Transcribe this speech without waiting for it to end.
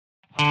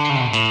Good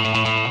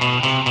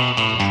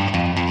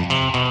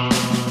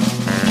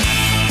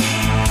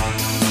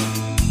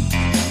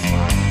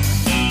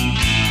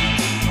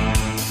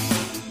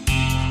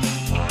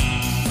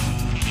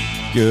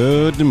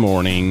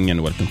morning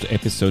and welcome to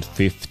episode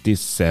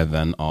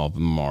 57 of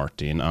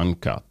Martin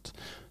Uncut.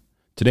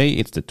 Today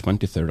it's the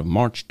 23rd of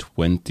March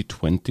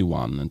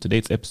 2021 and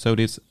today's episode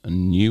is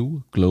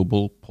New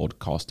Global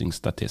Podcasting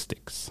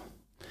Statistics.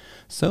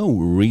 So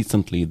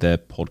recently the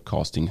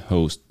Podcasting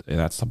Host,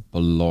 that's a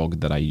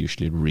blog that I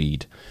usually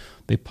read,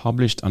 they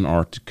published an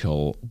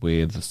article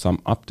with some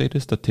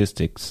updated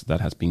statistics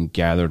that has been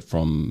gathered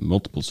from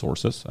multiple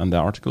sources, and the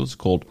article is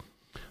called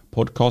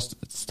Podcast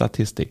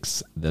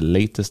Statistics, the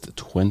latest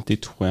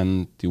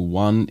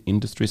 2021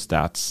 industry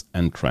stats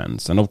and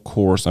trends. And of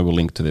course, I will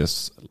link to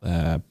this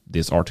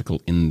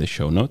article in the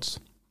show notes.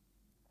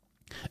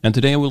 And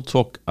today I will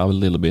talk a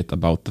little bit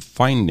about the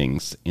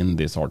findings in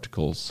these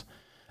articles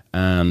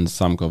and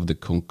some of the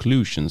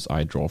conclusions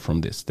I draw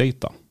from this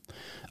data.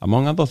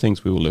 Among other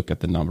things, we will look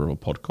at the number of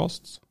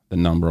podcasts, the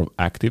number of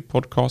active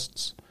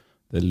podcasts,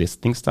 the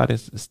listening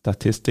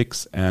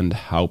statistics, and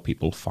how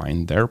people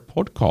find their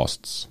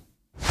podcasts.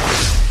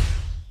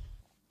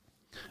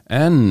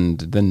 And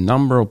the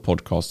number of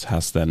podcasts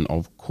has then,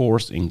 of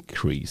course,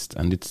 increased,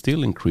 and it's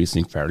still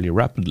increasing fairly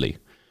rapidly.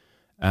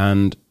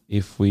 And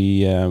if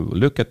we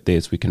look at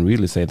this, we can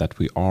really say that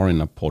we are in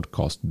a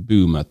podcast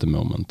boom at the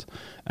moment.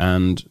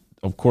 And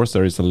of course,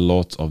 there is a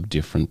lot of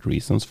different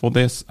reasons for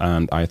this,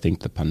 and I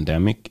think the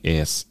pandemic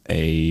is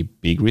a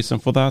big reason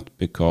for that,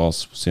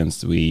 because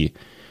since we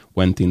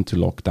went into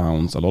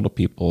lockdowns, a lot of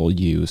people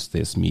use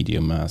this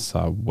medium as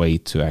a way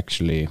to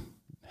actually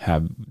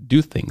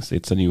do things.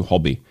 It's a new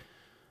hobby.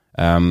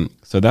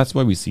 So that's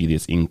why we see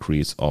this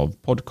increase of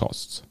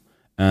podcasts.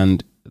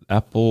 And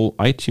Apple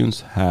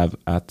iTunes have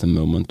at the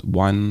moment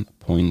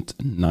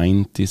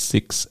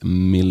 1.96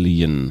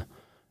 million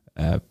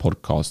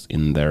podcasts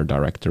in their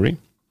directory.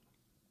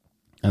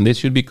 And this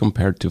should be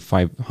compared to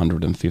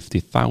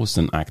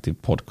 550,000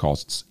 active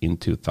podcasts in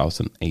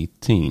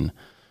 2018.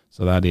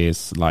 So that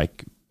is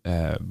like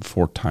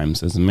 4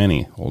 times as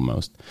many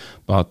almost.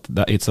 But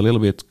it's a little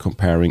bit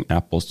comparing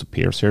apples to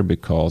pears here,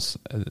 because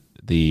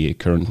the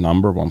current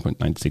number,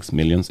 1.96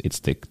 million, it's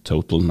the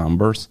total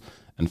numbers,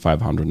 and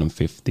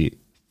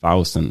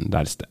 550,000,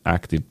 that's the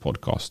active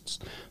podcasts.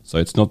 So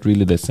it's not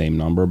really the same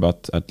number,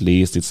 but at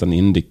least it's an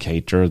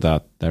indicator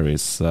that there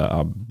is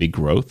a big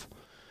growth.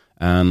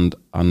 And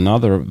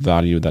another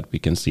value that we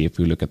can see if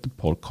we look at the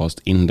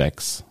podcast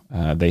index,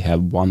 they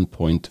have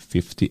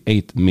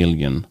 1.58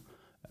 million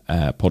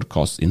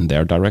podcasts in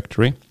their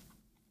directory.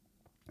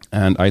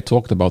 And I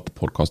talked about the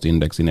podcast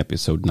index in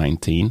episode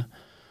 19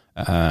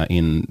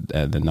 in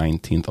the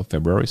 19th of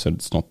February. So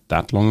it's not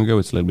that long ago.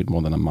 It's a little bit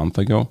more than a month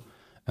ago.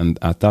 And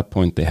at that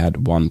point, they had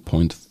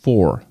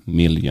 1.4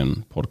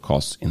 million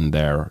podcasts in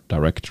their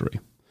directory.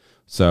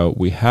 So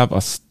we have a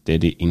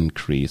steady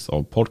increase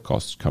of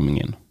podcasts coming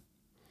in.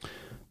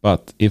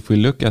 But if we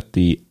look at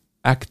the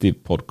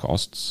active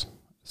podcasts,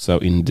 so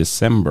in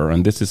December,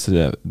 and this is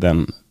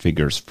then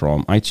figures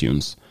from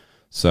iTunes.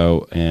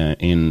 So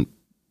in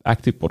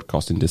active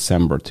podcasts in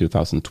December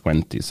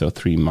 2020, so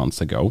 3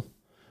 months ago,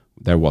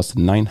 there was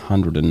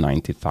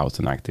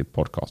 990,000 active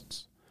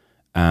podcasts.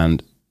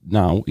 And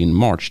now in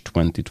March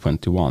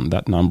 2021,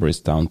 that number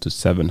is down to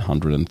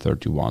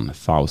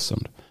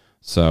 731,000.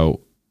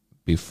 So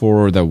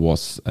before there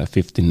was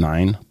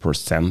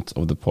 59%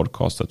 of the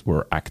podcasts that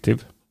were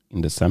active in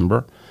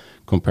December,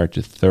 compared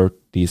to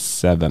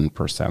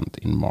 37%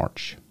 in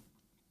March.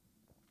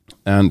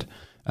 And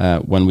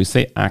when we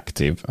say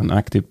active, an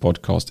active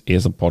podcast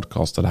is a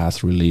podcast that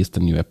has released a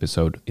new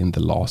episode in the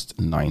last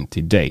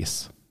 90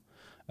 days.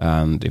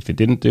 And if it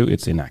didn't do,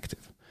 it's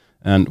inactive.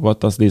 And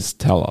what does this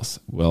tell us?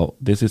 Well,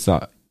 this is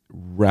a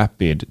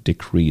rapid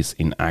decrease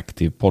in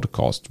active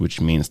podcasts, which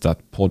means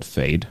that pod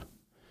fade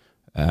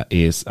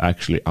is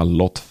actually a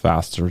lot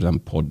faster than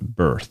pod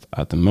birth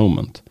at the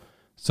moment.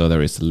 So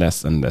there is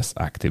less and less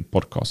active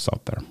podcasts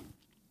out there.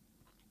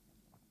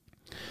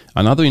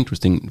 Another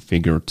interesting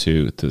figure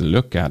to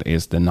look at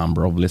is the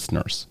number of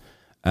listeners.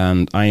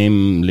 And I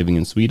am living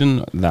in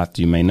Sweden, that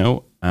you may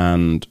know,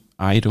 and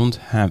I don't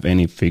have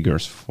any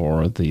figures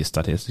for the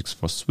statistics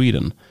for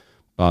Sweden.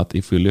 But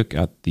if we look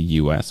at the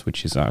US,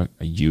 which is a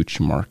huge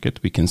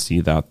market, we can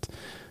see that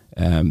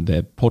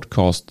the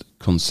podcast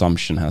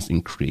consumption has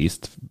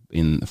increased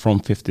from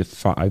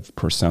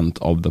 55%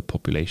 of the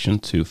population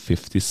to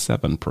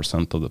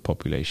 57% of the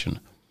population.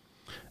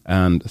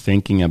 And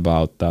thinking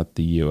about that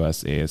the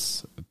US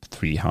is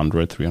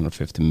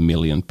 350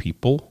 million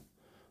people,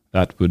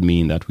 that would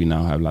mean that we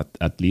now have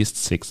at least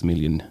 6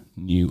 million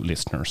new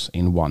listeners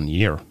in 1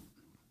 year.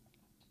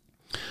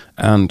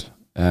 And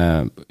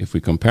if we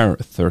compare,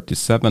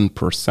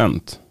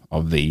 37%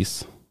 of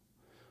these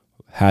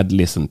had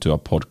listened to a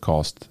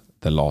podcast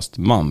the last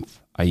month,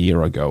 a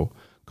year ago,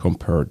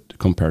 compared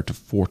to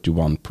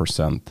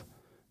 41%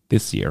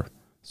 this year.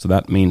 So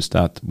that means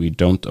that we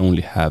don't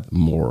only have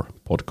more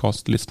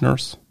podcast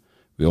listeners,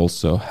 we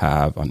also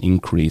have an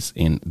increase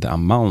in the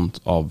amount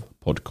of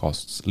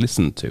podcasts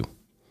listened to.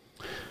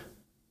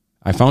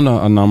 I found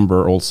a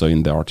number also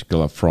in the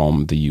article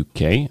from the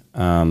UK,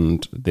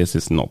 and this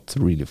is not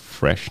really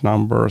fresh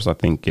numbers. I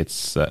think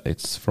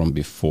it's from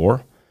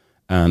before.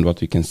 And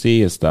what we can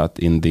see is that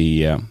in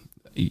the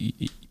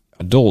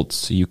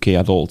adults, UK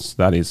adults,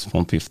 that is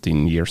from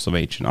 15 years of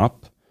age and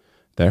up,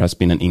 there has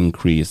been an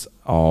increase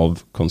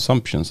of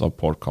consumptions of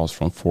podcasts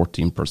from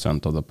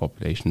 14% of the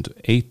population to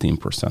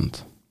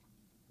 18%.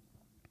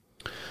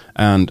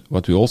 And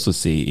what we also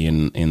see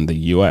in the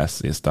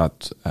US is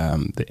that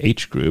the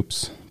age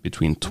groups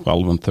between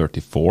 12 and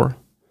 34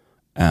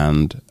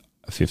 and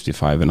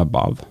 55 and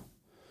above,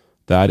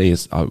 that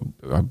is a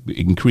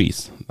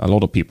increase. A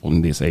lot of people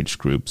in these age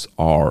groups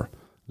are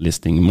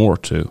listening more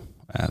to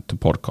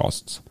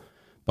podcasts.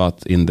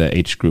 But in the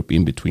age group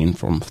in between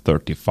from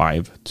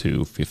 35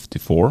 to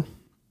 54,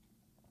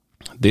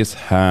 this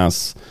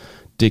has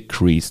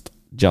decreased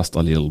just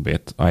a little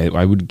bit.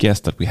 I would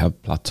guess that we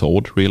have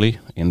plateaued really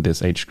in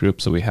this age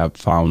group. So we have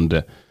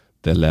found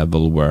the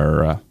level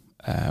where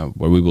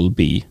we will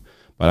be.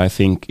 But I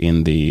think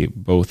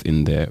both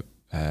in the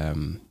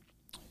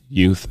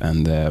youth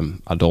and the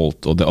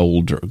adult or the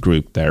older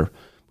group there,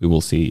 we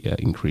will see an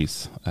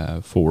increase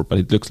forward. But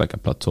it looks like a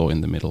plateau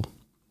in the middle.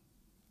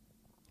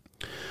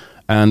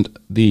 And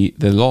the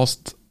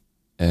last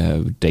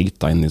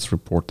data in this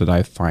report that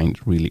I find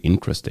really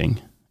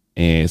interesting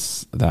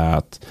is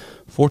that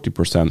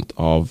 40%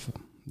 of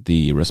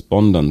the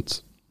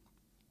respondents,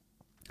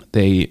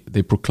 they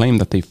proclaim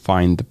that they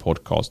find the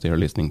podcast they are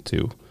listening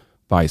to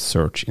by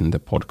search in the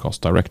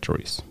podcast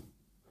directories.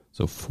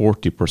 So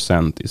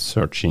 40% is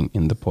searching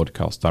in the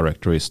podcast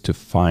directories to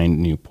find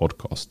new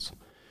podcasts.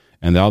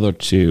 And the other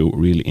two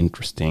really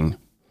interesting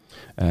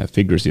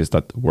figures is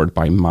that word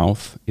by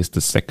mouth is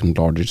the second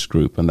largest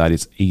group, and that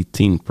is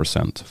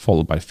 18%,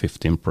 followed by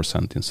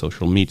 15% in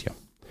social media.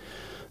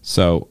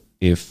 So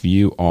if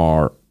you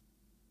are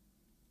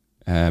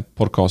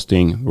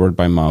podcasting, word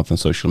by mouth, and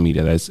social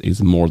media, that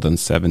is more than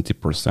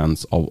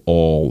 70% of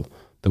all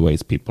the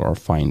ways people are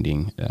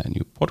finding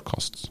new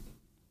podcasts.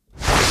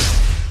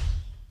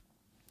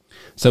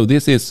 So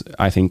this is,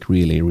 I think,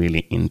 really,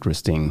 really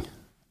interesting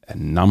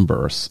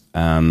numbers.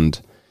 And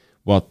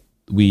what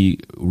we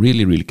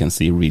really can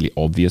see really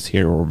obvious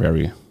here, or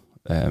very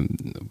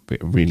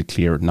really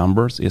clear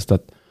numbers, is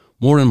that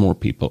more and more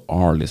people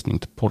are listening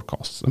to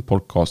podcasts, and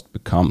podcast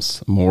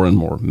becomes more and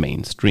more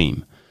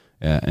mainstream,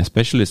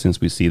 especially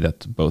since we see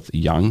that both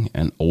young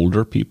and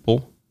older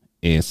people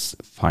is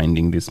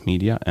finding this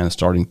media and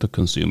starting to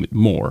consume it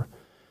more.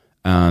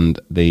 And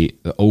the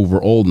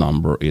overall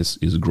number is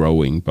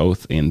growing,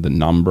 both in the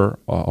number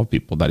of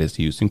people that is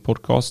using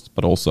podcasts,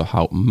 but also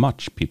how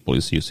much people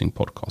is using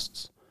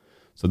podcasts.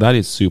 So that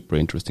is super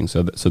interesting.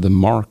 So the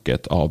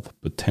market of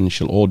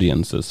potential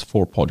audiences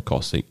for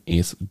podcasting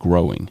is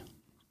growing.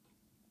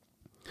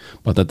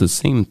 But at the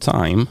same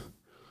time,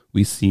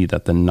 we see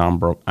that the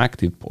number of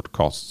active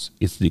podcasts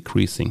is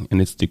decreasing, and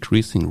it's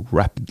decreasing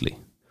rapidly.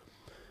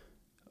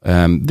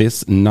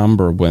 This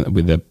number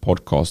with the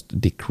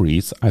podcast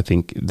decrease, I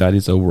think that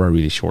is over a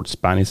really short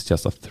span. It's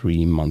just a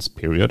 3 months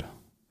period,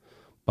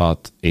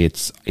 but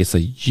it's a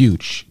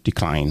huge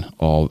decline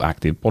of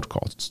active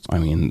podcasts. I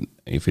mean,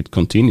 if it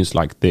continues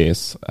like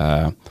this,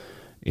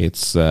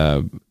 it's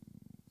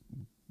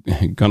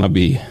gonna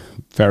be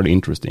fairly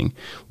interesting.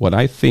 What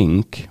I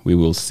think we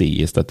will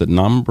see is that the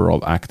number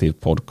of active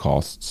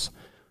podcasts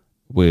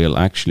will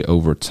actually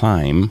over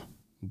time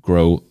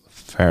grow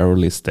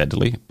fairly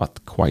steadily,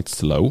 but quite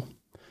slow.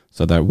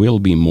 So there will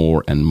be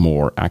more and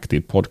more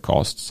active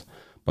podcasts.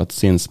 But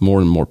since more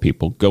and more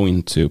people go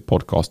into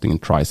podcasting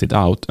and tries it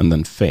out and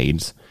then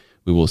fades,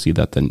 we will see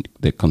that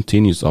the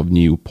continuous of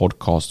new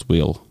podcasts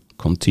will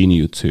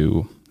continue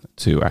to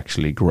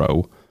actually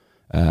grow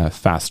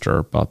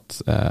faster.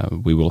 But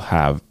we will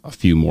have a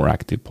few more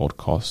active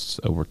podcasts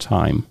over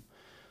time.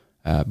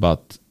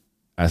 But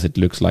as it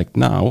looks like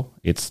now,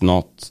 it's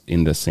not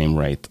in the same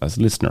rate as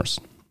listeners.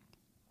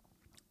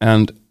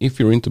 And if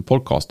you're into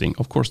podcasting,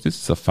 of course, this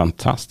is a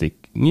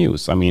fantastic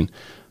news. I mean,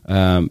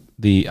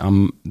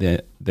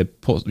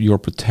 your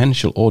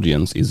potential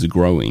audience is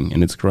growing,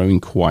 and it's growing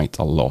quite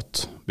a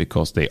lot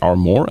because they are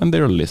more and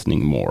they're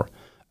listening more.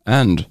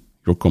 And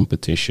your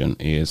competition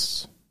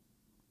is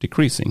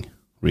decreasing,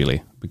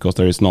 really, because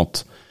there is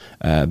not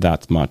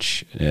that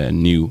much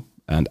new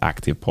and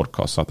active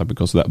podcasts out there,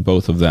 because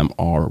both of them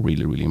are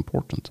really, really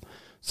important.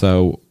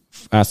 So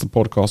as a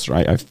podcaster,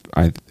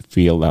 I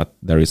feel that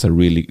there is a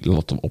really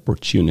lot of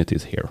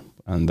opportunities here,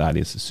 and that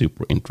is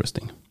super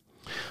interesting.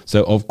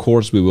 So, of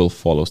course, we will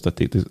follow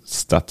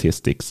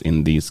statistics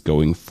in these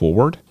going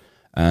forward.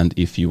 And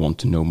if you want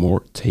to know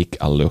more, take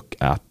a look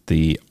at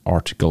the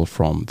article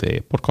from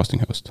the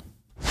Podcasting Host.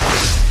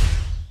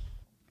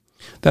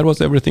 That was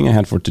everything I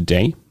had for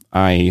today.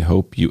 I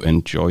hope you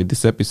enjoyed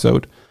this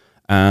episode.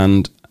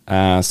 And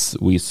as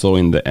we saw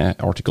in the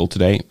article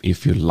today,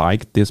 if you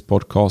liked this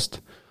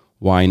podcast,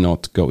 why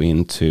not go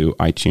into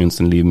iTunes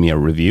and leave me a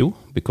review,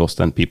 because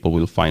then people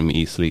will find me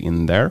easily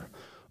in there.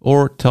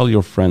 Or tell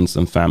your friends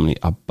and family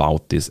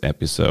about this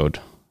episode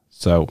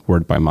so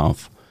word by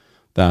mouth.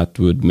 That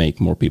would make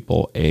more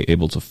people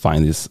able to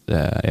find this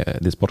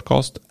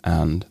podcast,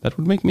 and that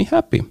would make me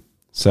happy.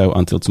 So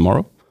until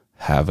tomorrow,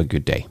 have a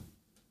good day.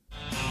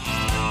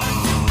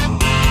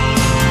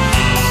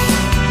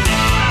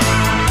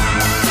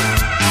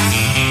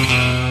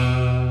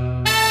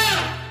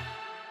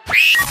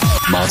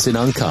 Martin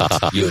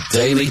Uncut, your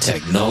daily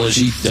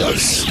technology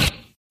dose.